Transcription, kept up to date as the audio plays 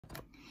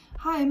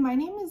Hi, my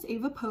name is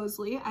Ava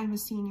Poseley. I'm a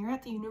senior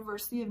at the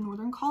University of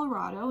Northern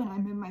Colorado, and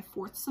I'm in my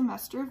 4th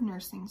semester of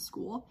nursing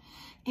school.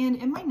 And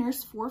in my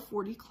Nurse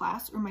 440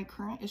 class, or my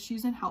current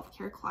issues in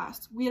healthcare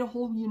class, we had a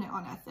whole unit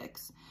on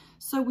ethics.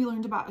 So we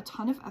learned about a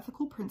ton of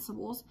ethical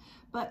principles,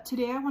 but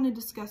today I want to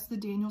discuss the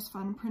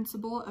Daniels-Fund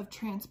principle of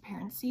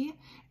transparency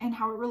and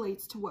how it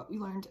relates to what we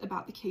learned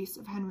about the case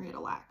of Henrietta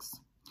Lacks.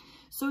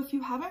 So if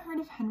you haven't heard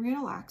of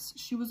Henrietta Lacks,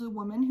 she was a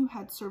woman who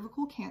had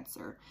cervical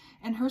cancer,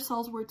 and her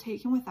cells were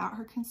taken without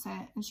her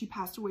consent, and she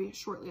passed away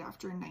shortly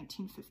after in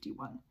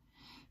 1951.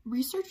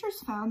 Researchers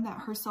found that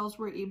her cells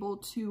were able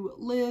to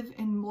live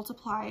and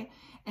multiply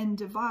and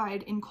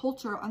divide in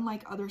culture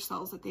unlike other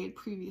cells that they had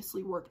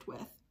previously worked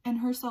with, and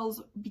her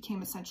cells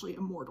became essentially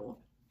immortal.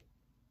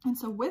 And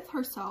so with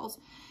her cells,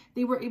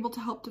 they were able to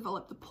help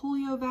develop the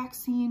polio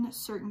vaccine,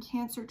 certain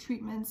cancer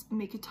treatments, and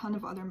make a ton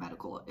of other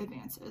medical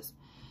advances.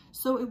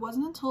 So it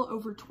wasn't until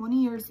over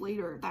 20 years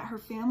later that her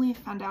family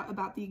found out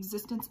about the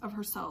existence of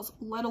her cells,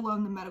 let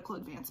alone the medical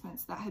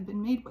advancements that had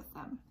been made with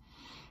them.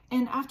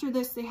 And after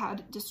this, they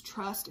had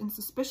distrust and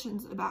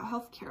suspicions about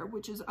healthcare,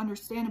 which is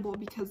understandable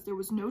because there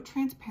was no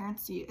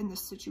transparency in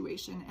this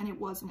situation and it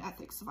was an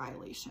ethics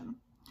violation.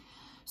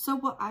 So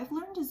what I've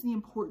learned is the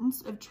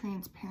importance of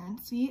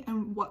transparency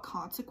and what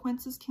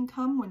consequences can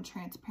come when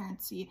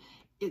transparency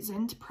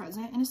isn't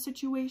present in a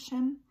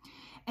situation.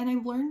 And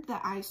I've learned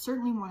that I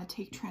certainly want to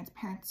take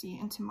transparency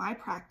into my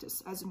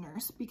practice as a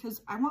nurse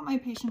because I want my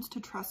patients to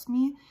trust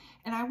me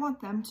and I want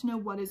them to know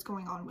what is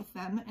going on with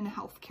them in a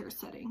healthcare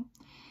setting.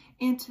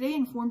 And today,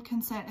 informed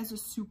consent is a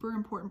super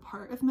important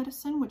part of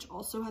medicine, which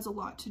also has a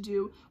lot to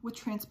do with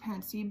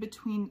transparency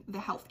between the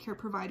healthcare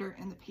provider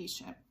and the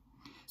patient.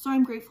 So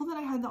I'm grateful that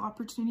I had the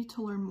opportunity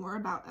to learn more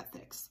about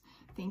ethics.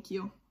 Thank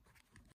you.